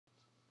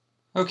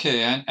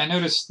Okay, I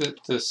noticed that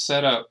the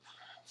setup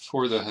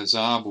for the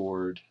Huzzah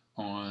board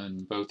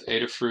on both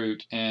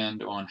Adafruit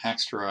and on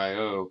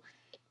Hackster.io,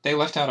 they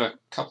left out a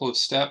couple of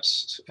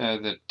steps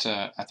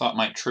that I thought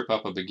might trip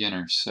up a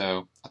beginner,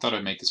 so I thought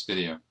I'd make this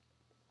video.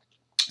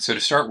 So to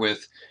start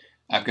with,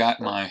 I've got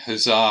my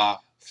Huzzah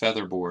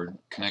Featherboard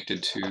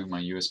connected to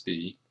my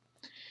USB,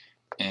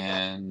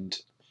 and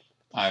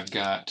I've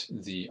got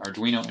the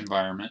Arduino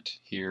environment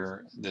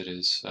here that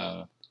is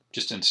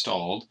just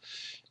installed.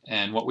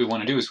 And what we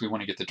want to do is we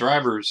want to get the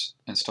drivers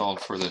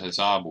installed for the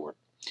Huzzah board,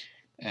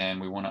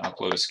 and we want to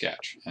upload a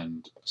sketch.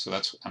 And so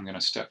that's I'm going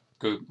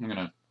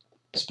to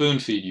spoon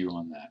feed you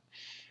on that.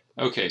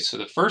 Okay, so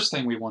the first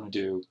thing we want to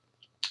do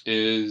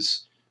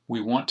is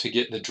we want to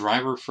get the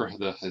driver for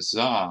the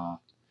Huzzah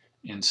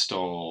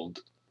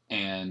installed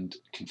and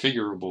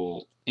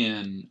configurable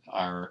in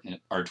our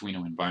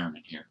Arduino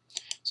environment here.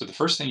 So the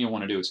first thing you'll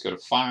want to do is go to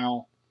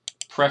File,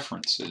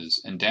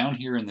 Preferences, and down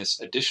here in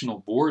this Additional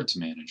Boards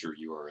Manager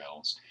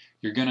URLs,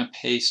 you're going to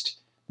paste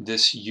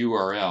this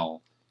URL,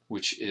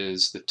 which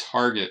is the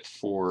target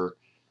for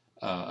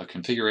a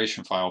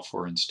configuration file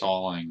for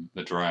installing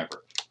the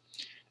driver.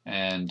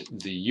 And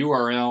the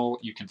URL,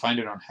 you can find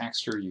it on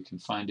Hackster, you can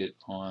find it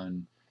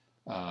on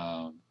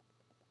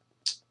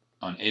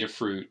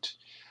Adafruit,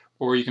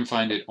 or you can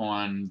find it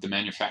on the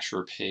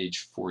manufacturer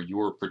page for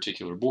your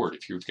particular board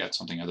if you've got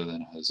something other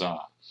than a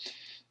Huzzah.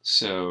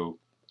 So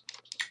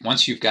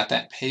once you've got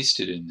that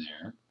pasted in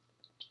there,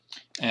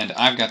 and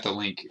I've got the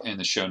link in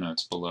the show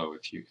notes below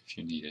if you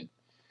need it.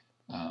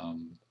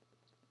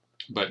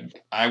 But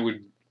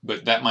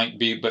that might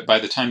be. But by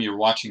the time you're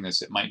watching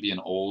this, it might be an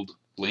old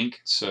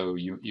link, so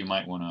you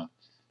might want to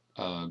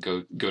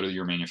go to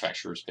your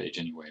manufacturer's page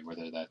anyway,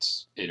 whether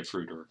that's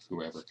Adafruit or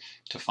whoever,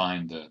 to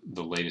find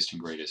the latest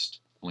and greatest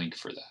link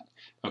for that.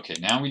 Okay,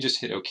 now we just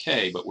hit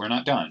OK, but we're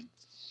not done.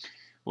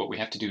 What we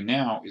have to do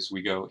now is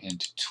we go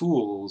into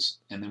Tools,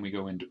 and then we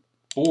go into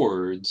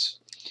Boards,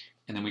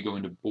 and then we go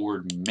into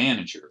Board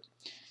Manager.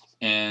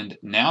 And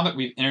now that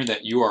we've entered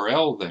that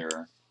URL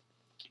there,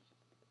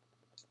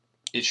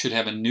 it should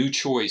have a new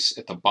choice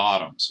at the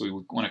bottom. So we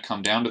want to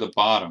come down to the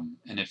bottom,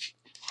 and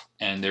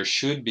there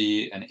should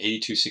be an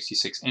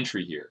 8266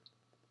 entry here.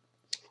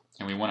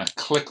 And we want to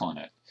click on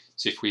it.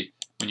 So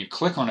when you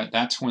click on it,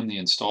 that's when the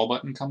install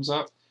button comes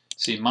up.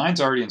 See, mine's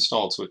already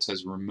installed, so it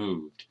says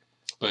removed.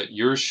 But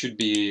yours should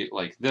be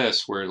like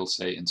this, where it'll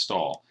say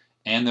install.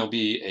 And there'll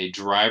be a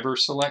driver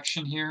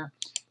selection here.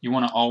 You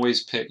want to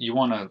always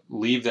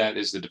leave that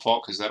as the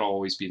default, because that'll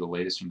always be the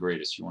latest and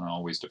greatest. You want to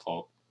always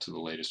default to the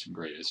latest and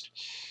greatest.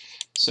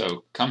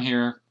 So come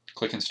here,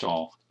 click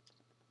install.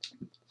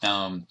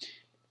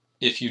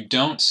 If you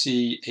don't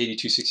see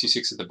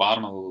 8266 at the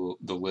bottom of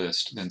the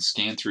list, then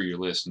scan through your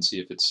list and see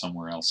if it's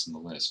somewhere else in the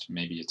list.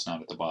 Maybe it's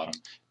not at the bottom.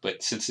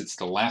 But since it's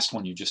the last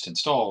one you just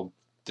installed,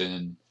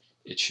 then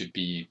it should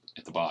be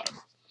at the bottom.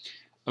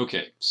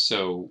 Okay,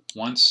 so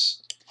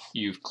once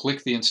you've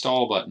clicked the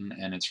install button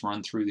and it's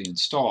run through the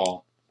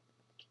install,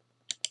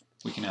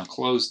 we can now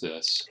close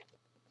this,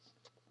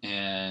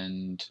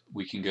 and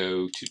we can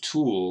go to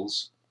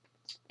Tools,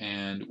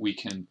 and we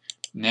can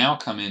now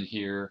come in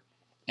here,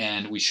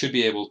 and we should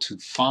be able to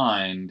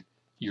find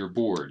your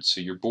board.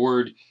 So your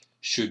board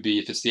should be,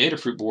 if it's the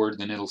Adafruit board,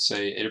 then it'll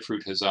say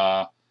Adafruit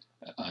Huzzah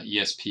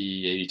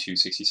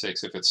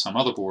ESP8266. If it's some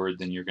other board,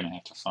 then you're going to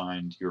have to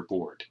find your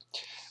board.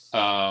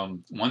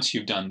 Once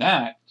you've done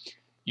that,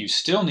 you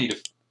still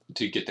need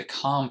to get the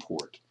COM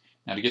port.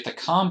 Now to get the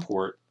COM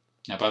port,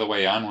 now by the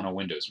way, I'm on a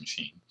Windows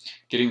machine.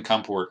 Getting the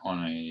COM port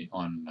on a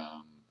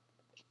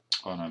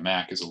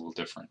Mac is a little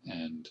different,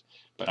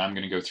 but I'm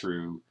going to go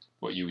through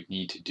what you would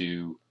need to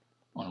do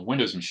on a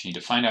Windows machine. To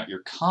find out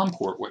your COM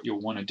port, what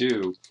you'll want to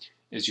do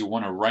is you'll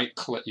want to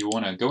right-click. You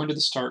want to go into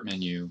the Start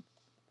menu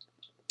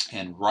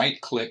and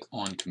right-click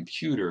on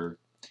Computer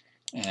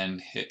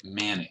and hit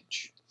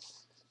Manage,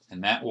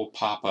 and that will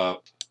pop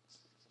up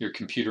your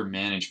computer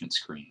management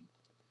screen.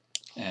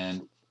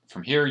 And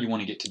from here, you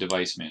want to get to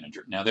Device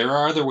Manager. Now, there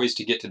are other ways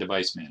to get to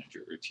Device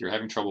Manager. If you're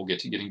having trouble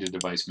getting to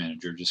Device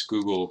Manager, just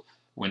Google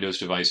Windows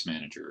Device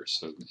Manager.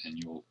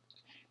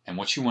 And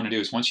what you want to do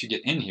is, once you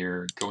get in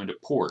here, go into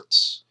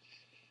Ports,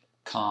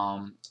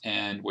 COM,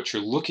 and what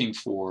you're looking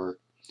for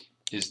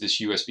is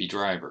this USB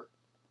driver.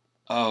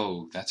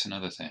 Oh, that's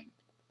another thing.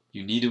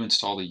 You need to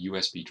install the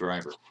USB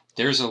driver.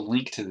 There's a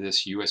link to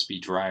this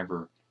USB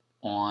driver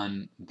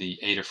on the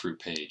Adafruit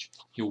page.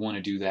 You'll want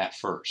to do that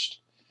first.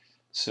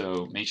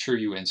 So make sure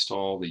you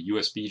install the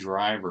USB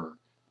driver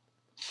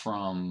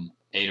from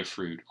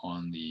Adafruit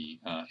on the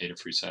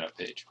Adafruit setup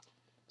page.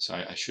 So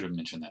I should have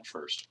mentioned that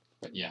first.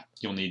 But yeah,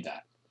 you'll need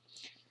that.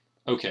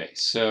 Okay,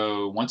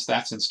 so once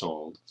that's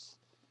installed,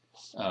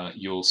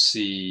 you'll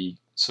see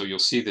this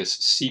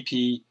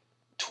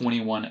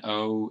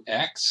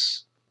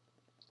CP210X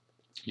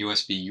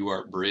USB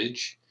UART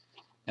bridge,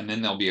 and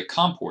then there'll be a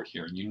COM port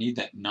here, and you need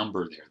that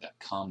number there, that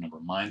COM number.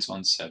 Mine's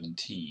on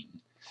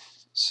 17.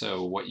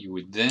 So what you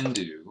would then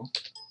do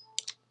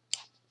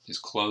is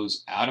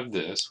close out of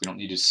this. We don't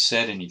need to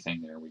set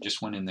anything there. We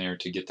just went in there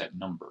to get that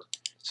number.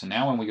 So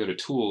now when we go to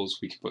Tools,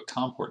 we can put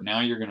COM port.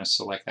 Now you're going to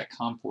select that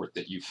COM port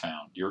that you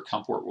found. Your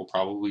COM port will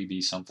probably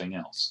be something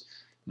else.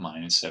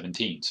 Mine is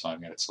 17, so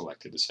I've got it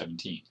selected to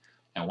 17.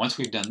 And once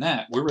we've done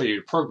that, we're ready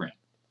to program.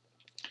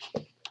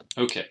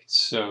 Okay,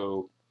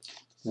 so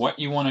what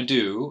you want to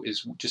do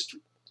is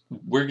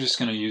we're just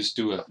going to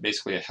do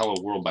basically a hello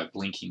world by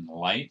blinking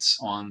lights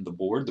on the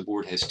board. The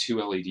board has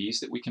 2 LEDs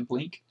that we can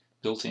blink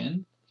built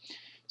in.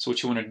 So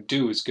what you want to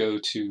do is go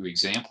to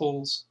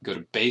Examples, go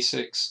to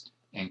Basics,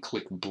 and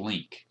click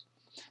Blink.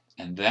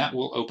 And that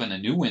will open a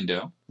new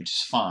window, which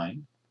is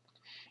fine.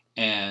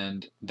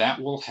 And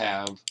that will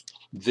have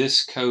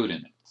this code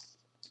in it.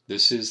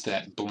 This is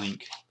that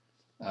blink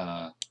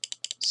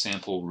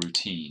sample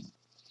routine.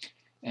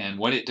 And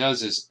what it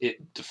does is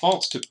it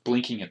defaults to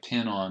blinking a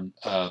pin on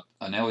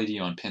an LED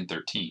on pin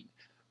 13.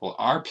 Well,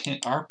 our pin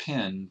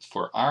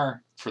for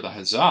the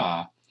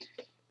HUZZAH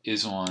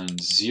is on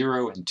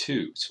 0 and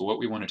 2. So what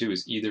we want to do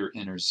is either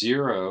enter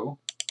 0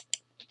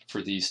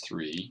 for these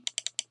 3,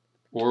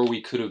 or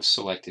we could have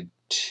selected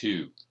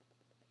 2.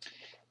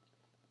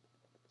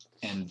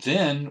 And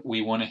then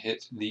we want to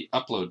hit the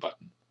upload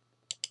button.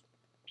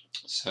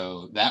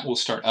 So that will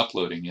start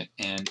uploading it,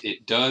 and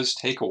it does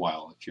take a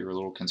while. If you're a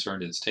little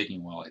concerned it's taking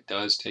a while, it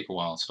does take a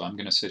while. So I'm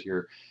going to sit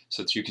here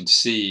so that you can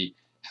see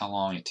how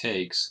long it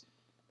takes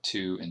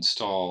to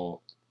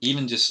install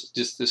even just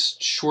this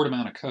short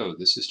amount of code.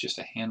 This is just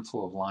a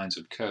handful of lines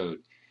of code.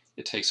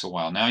 It takes a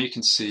while. Now you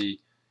can see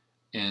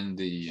in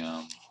the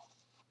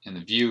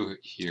view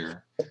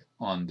here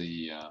on the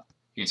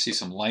you can see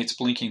some lights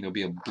blinking. There'll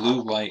be a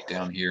blue light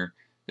down here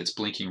that's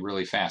blinking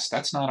really fast.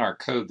 That's not our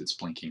code that's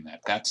blinking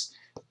that. That's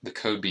the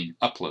code being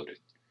uploaded.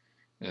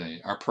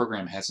 Our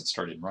program hasn't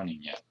started running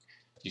yet.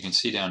 You can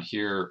see down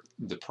here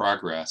the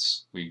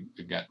progress. We've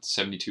got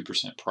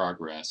 72%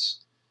 progress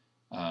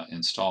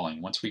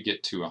installing. Once we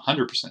get to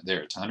 100%,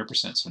 there it's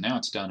 100%, so now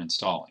it's done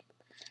installing.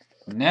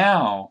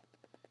 Now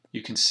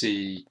you can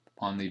see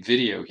on the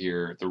video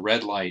here the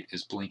red light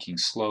is blinking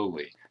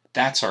slowly.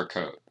 That's our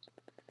code.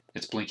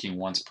 It's blinking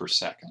once per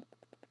second.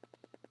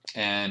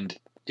 And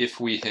if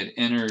we had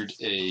entered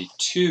a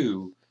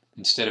 2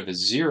 instead of a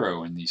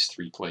 0 in these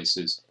 3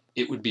 places,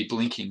 it would be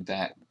blinking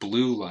that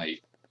blue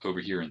light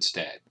over here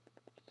instead.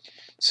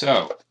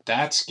 So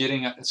that's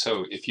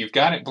so if you've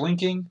got it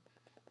blinking,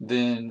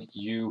 then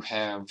you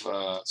have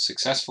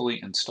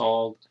successfully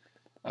installed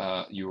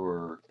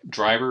your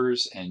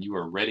drivers, and you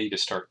are ready to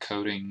start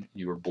coding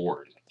your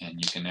board. And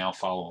you can now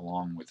follow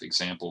along with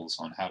examples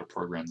on how to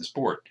program this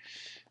board.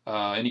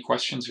 Any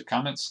questions or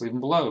comments, leave them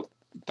below.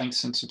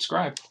 Thanks and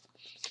subscribe.